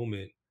in the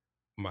moment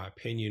my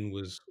opinion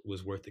was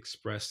worth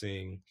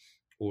expressing,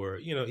 or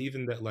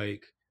even that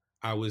like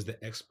I was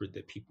the expert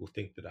that people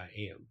think that I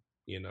am.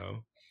 you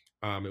know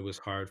it was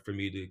hard for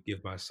me to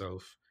give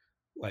myself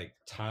like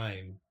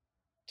time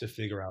to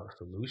figure out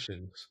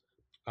solutions.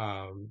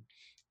 um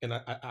and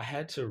I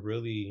had to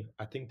really,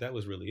 I think that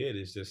was really it,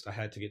 is just I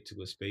had to get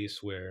to a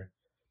space where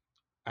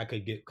I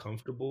could get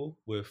comfortable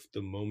with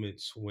the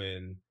moments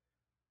when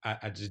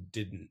I just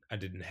didn't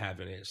have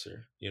an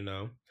answer.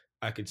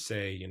 I could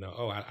say,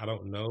 oh, I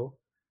don't know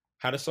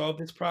how to solve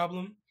this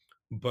problem,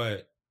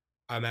 but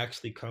I'm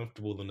actually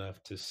comfortable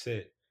enough to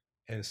sit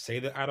and say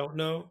that I don't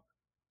know.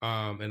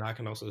 And I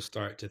can also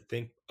start to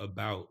think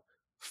about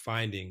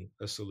finding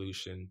a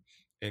solution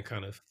and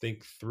kind of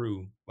think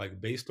through,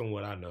 like based on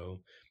what I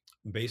know,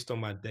 based on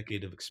my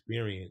decade of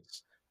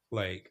experience,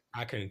 like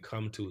I can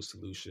come to a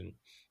solution.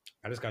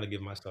 I just got to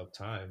give myself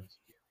time,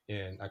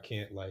 and I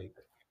can't like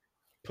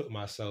put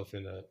myself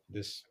in a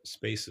this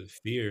space of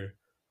fear,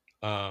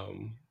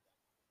 um,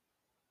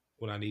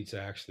 when I need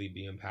to actually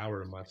be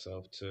empowering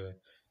myself to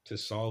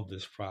solve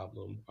this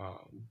problem,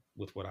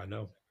 with what I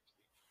know.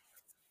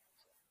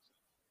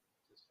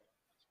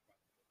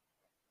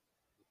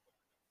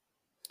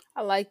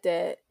 I like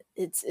that.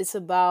 It's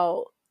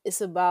about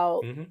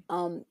Hmm.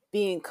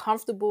 being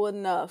comfortable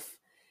enough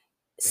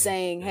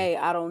Thank you, saying, thank "Hey, you.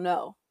 I don't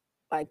know."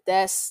 Like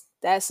that's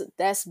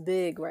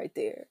big right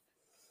there.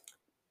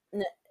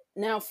 N-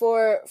 Now,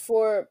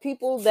 for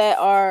people that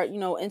are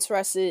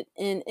interested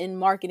in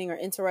marketing, or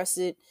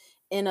interested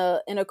in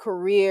a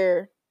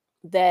career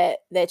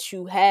that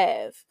you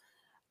have,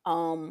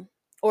 um,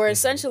 or Hmm.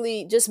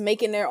 essentially just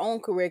making their own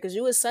career, because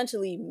you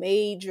essentially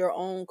made your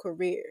own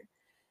career.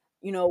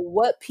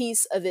 What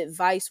piece of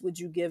advice would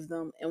you give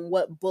them, and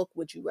what book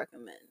would you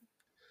recommend?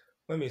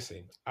 Let me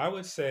see. I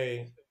would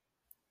say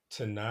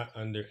to not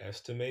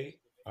underestimate,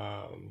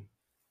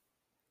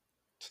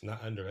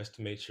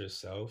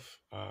 yourself,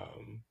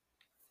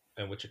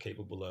 and what you're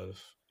capable of,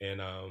 and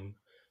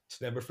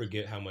to never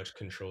forget how much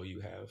control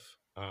you have.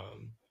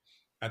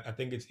 I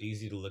think it's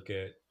easy to look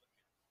at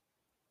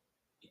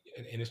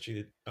an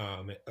industry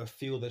that, a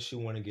field that you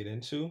want to get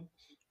into,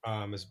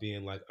 as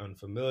being like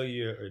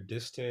unfamiliar or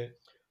distant,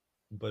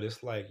 but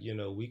it's like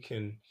we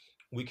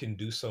can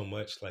do so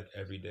much like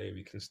every day.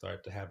 We can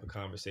start to have a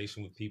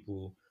conversation with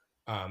people.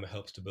 It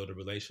helps to build a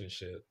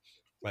relationship.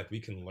 Like we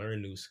can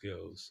learn new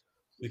skills.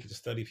 We can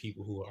study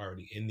people who are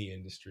already in the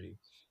industry.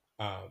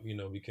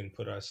 We can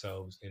put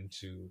ourselves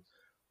into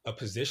a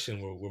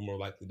position where we're more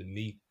likely to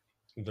meet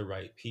the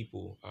right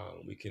people.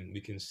 We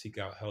can seek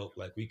out help.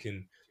 Like we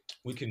can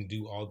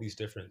do all these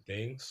different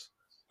things.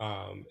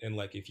 And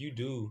like if you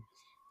do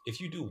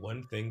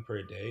one thing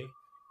per day,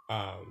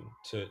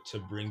 to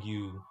bring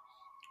you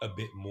a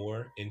bit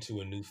more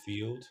into a new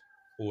field,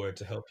 or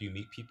to help you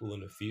meet people in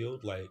the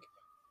field, like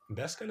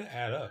that's gonna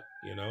add up.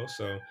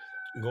 So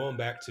going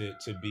back to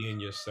being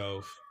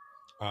yourself,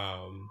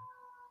 um,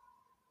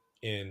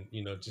 and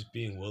just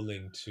being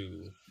willing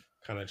to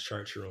kind of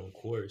chart your own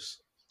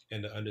course,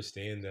 and to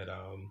understand that,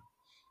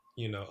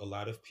 a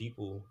lot of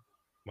people,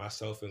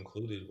 myself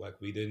included, like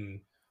we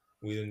didn't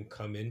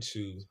come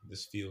into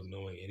this field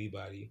knowing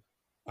anybody.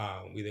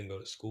 We didn't go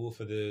to school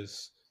for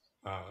this.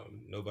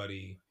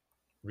 Nobody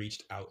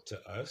reached out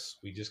to us.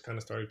 We just kind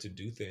of started to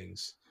do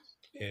things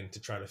and to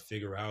try to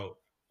figure out,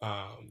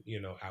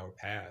 our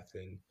path.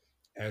 And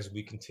as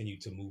we continue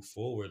to move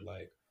forward,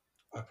 like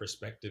our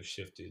perspective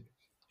shifted,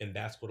 and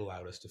that's what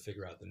allowed us to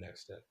figure out the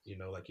next step.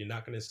 Like you're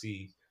not going to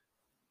see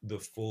the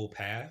full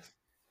path.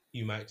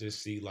 You might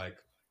just see like,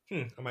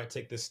 I might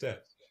take this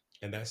step,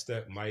 and that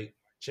step might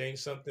change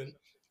something.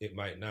 It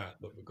might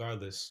not, but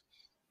regardless,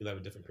 you'll have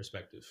a different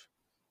perspective.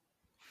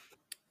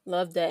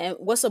 Love that. And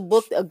what's a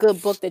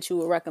good book that you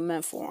would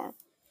recommend for them?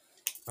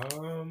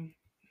 Um,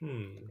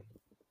 hmm.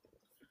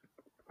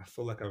 I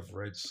feel like I've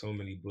read so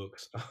many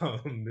books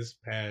this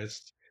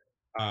past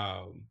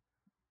um,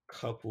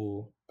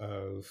 couple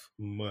of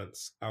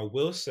months. I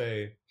will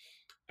say,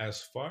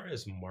 as far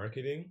as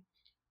marketing,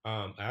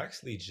 I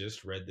actually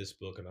just read this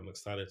book and I'm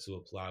excited to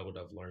apply what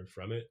I've learned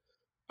from it.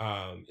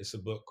 It's a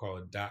book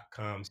called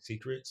 .com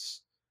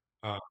Secrets.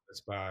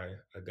 It's by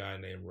a guy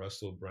named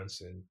Russell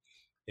Brunson,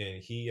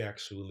 and he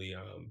actually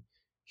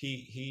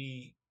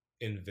he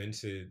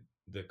invented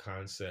the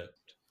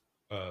concept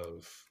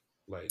of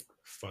like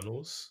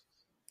funnels,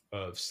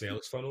 of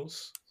sales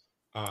funnels,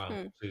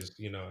 Hmm. which is,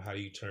 how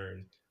you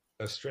turn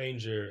a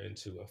stranger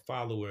into a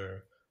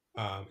follower,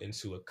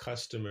 into a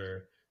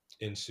customer,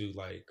 into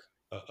like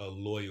a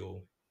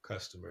loyal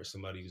customer,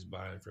 somebody who's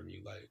buying from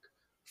you like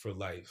for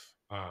life.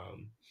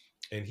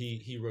 And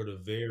he wrote a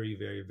very,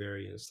 very,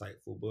 very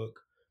insightful book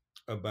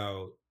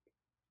about,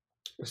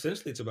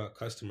 essentially, it's about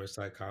customer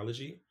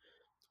psychology,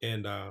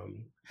 and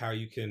how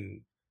you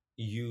can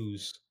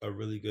use a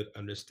really good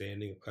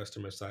understanding of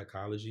customer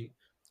psychology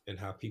and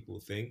how people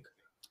think,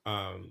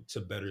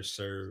 to better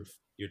serve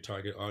your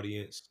target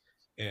audience,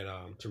 and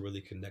to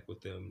really connect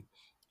with them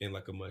in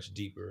like a much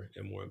deeper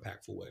and more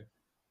impactful way.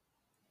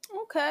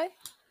 Okay.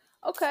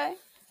 Okay.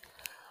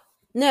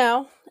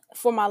 Now,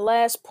 for my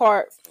last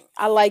part,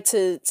 I like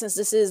to, since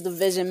this is the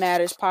Vision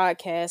Matters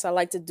podcast, I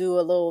like to do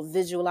a little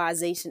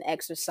visualization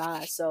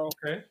exercise.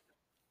 Okay.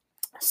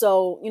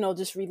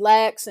 Just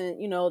relax and,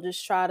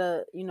 just try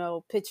to,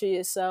 picture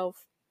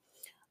yourself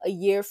a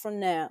year from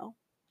now.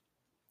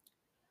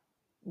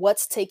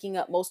 What's taking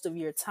up most of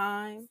your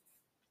time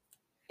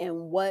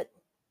and what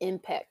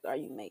impact are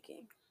you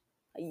making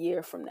a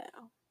year from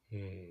now?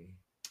 A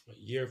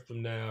year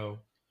from now,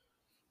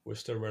 we're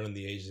still running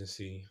the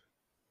agency.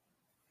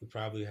 We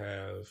probably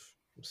have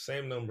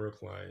same number of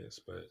clients,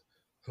 but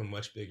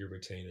much bigger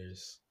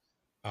retainers.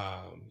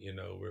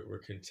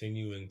 We're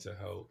continuing to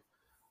help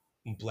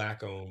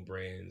Black owned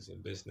brands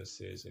and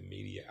businesses and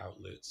media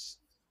outlets,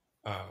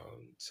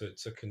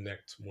 to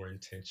connect more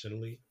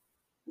intentionally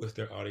with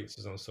their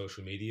audiences on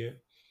social media,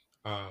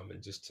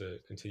 and just to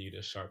continue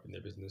to sharpen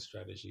their business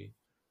strategy.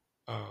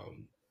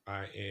 Um,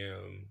 I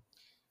am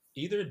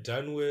either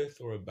done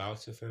with or about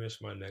to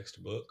finish my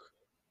next book.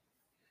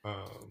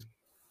 Um,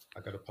 I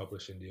got a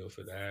publishing deal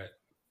for that.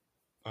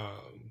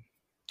 Um,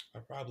 I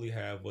probably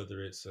have,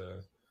 whether it's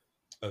a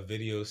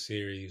video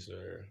series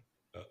or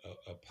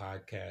a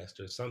podcast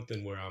or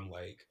something where I'm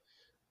like,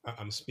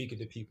 I'm speaking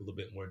to people a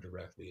bit more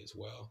directly as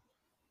well.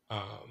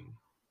 Um,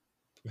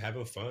 I'm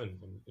having fun.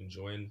 I'm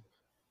enjoying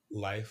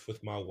life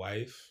with my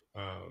wife.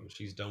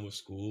 She's done with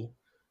school.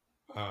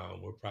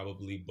 We're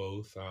probably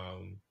both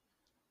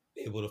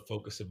able to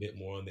focus a bit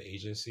more on the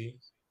agency.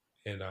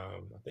 And I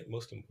think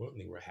most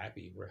importantly, we're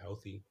happy, we're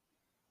healthy,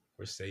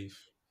 we're safe.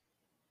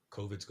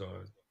 COVID's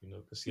gone,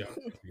 can see our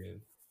friends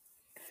again.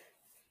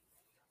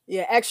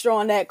 Yeah, extra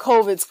on that.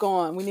 COVID's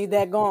gone. We need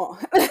that gone.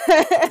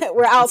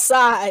 We're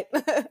outside.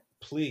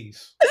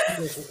 Please.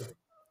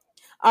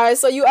 All right,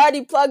 so you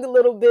already plugged a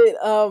little bit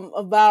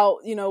about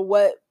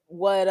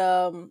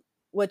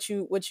what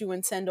you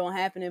intend on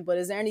happening, but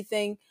is there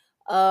anything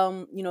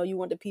you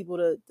want the people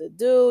to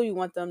do? You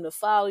want them to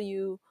follow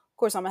you? Of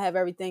course, I'm gonna have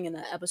everything in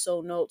the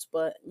episode notes,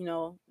 but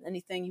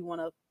anything you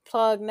want to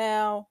plug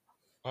now?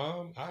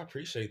 I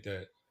appreciate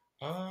that.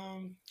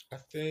 I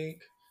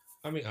think,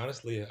 I mean,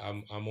 honestly,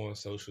 I'm on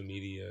social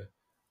media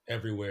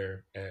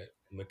everywhere at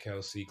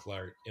Michell C.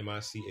 Clark,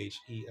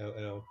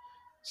 Michell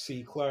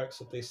C. Clark.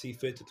 So if they see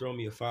fit to throw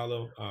me a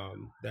follow,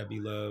 that'd be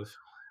love.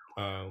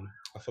 I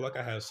feel like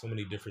I have so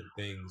many different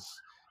things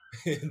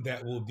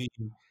that will be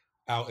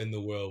out in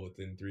the world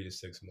within 3 to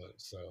 6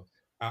 months. So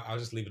I'll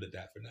just leave it at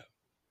that for now.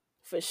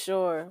 For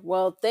sure.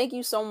 Well, thank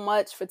you so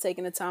much for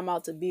taking the time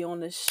out to be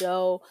on the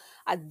show.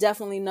 I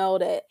definitely know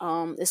that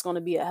it's going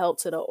to be a help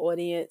to the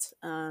audience,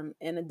 and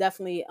it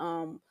definitely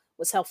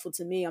was helpful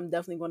to me. I'm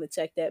definitely going to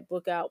check that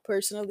book out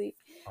personally.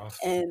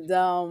 Awesome.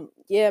 And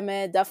yeah,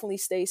 man, definitely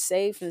stay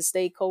safe and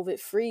stay COVID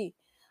free.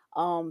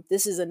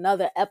 This is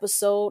another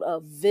episode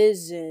of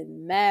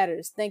Vision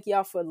Matters. Thank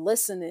y'all for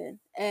listening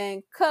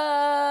and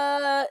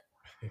cut.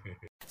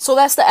 So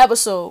that's the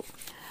episode.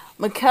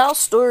 Mikkel's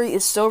story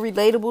is so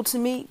relatable to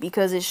me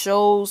because it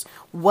shows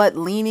what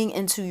leaning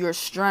into your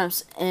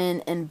strengths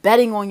and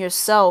betting on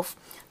yourself,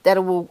 that it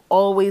will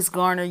always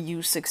garner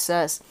you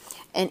success.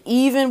 And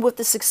even with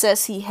the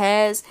success he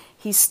has,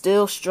 he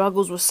still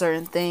struggles with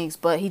certain things,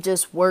 but he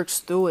just works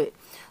through it.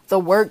 The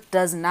work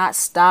does not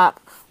stop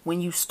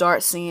when you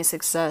start seeing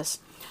success.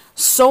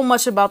 So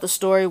much about the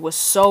story was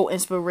so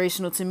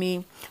inspirational to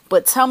me,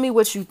 but tell me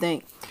what you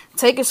think.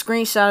 Take a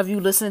screenshot of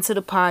you listening to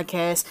the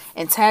podcast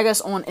and tag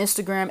us on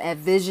Instagram at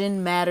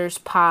Vision Matters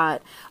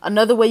Pod.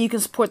 Another way you can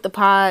support the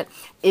pod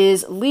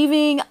is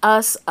leaving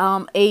us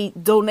a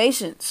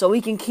donation so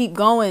we can keep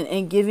going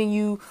and giving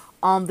you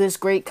this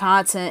great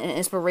content and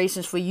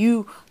inspirations for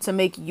you to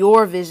make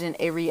your vision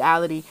a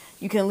reality.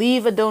 You can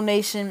leave a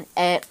donation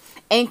at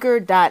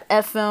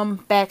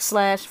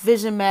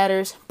anchor.fm/Vision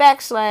Matters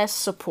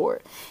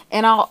 /support.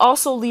 And I'll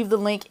also leave the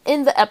link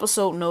in the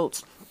episode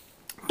notes.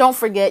 Don't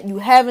forget, you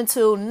have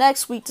until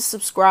next week to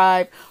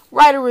subscribe,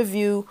 write a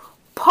review,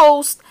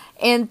 post,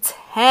 and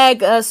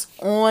tag us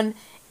on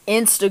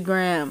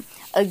Instagram.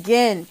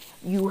 Again,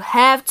 you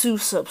have to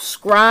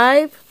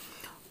subscribe,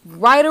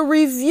 write a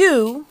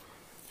review,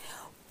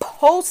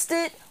 post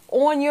it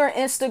on your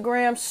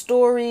Instagram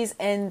stories,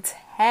 and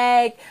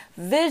tag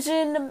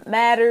Vision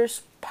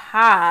Matters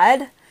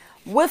Pod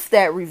with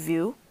that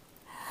review.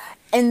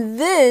 And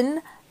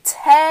then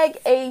tag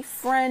a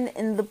friend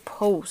in the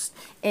post,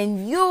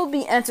 and you'll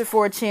be entered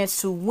for a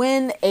chance to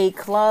win a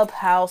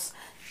Clubhouse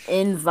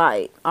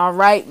invite. All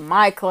right,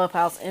 my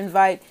Clubhouse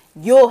invite.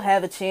 You'll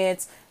have a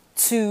chance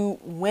to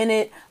win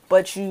it,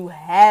 but you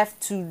have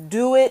to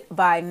do it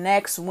by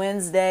next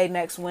Wednesday.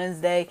 Next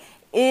Wednesday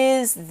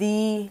is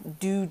the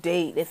due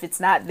date. If it's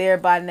not there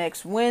by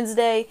next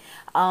Wednesday,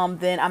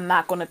 then I'm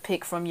not going to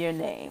pick from your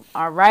name.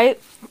 All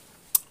right.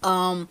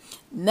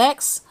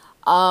 Next,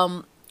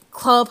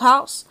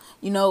 Clubhouse,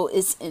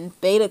 it's in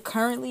beta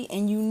currently,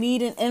 and you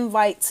need an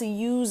invite to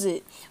use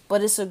it,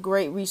 but it's a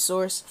great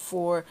resource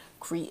for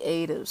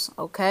creatives.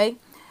 Okay.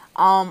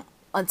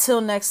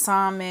 Until next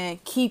time, man,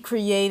 keep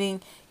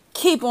creating,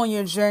 keep on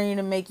your journey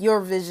to make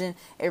your vision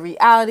a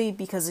reality,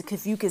 because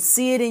if you can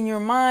see it in your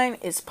mind,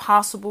 it's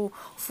possible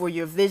for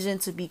your vision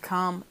to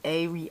become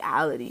a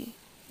reality.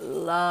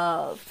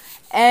 Love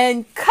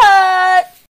and cut.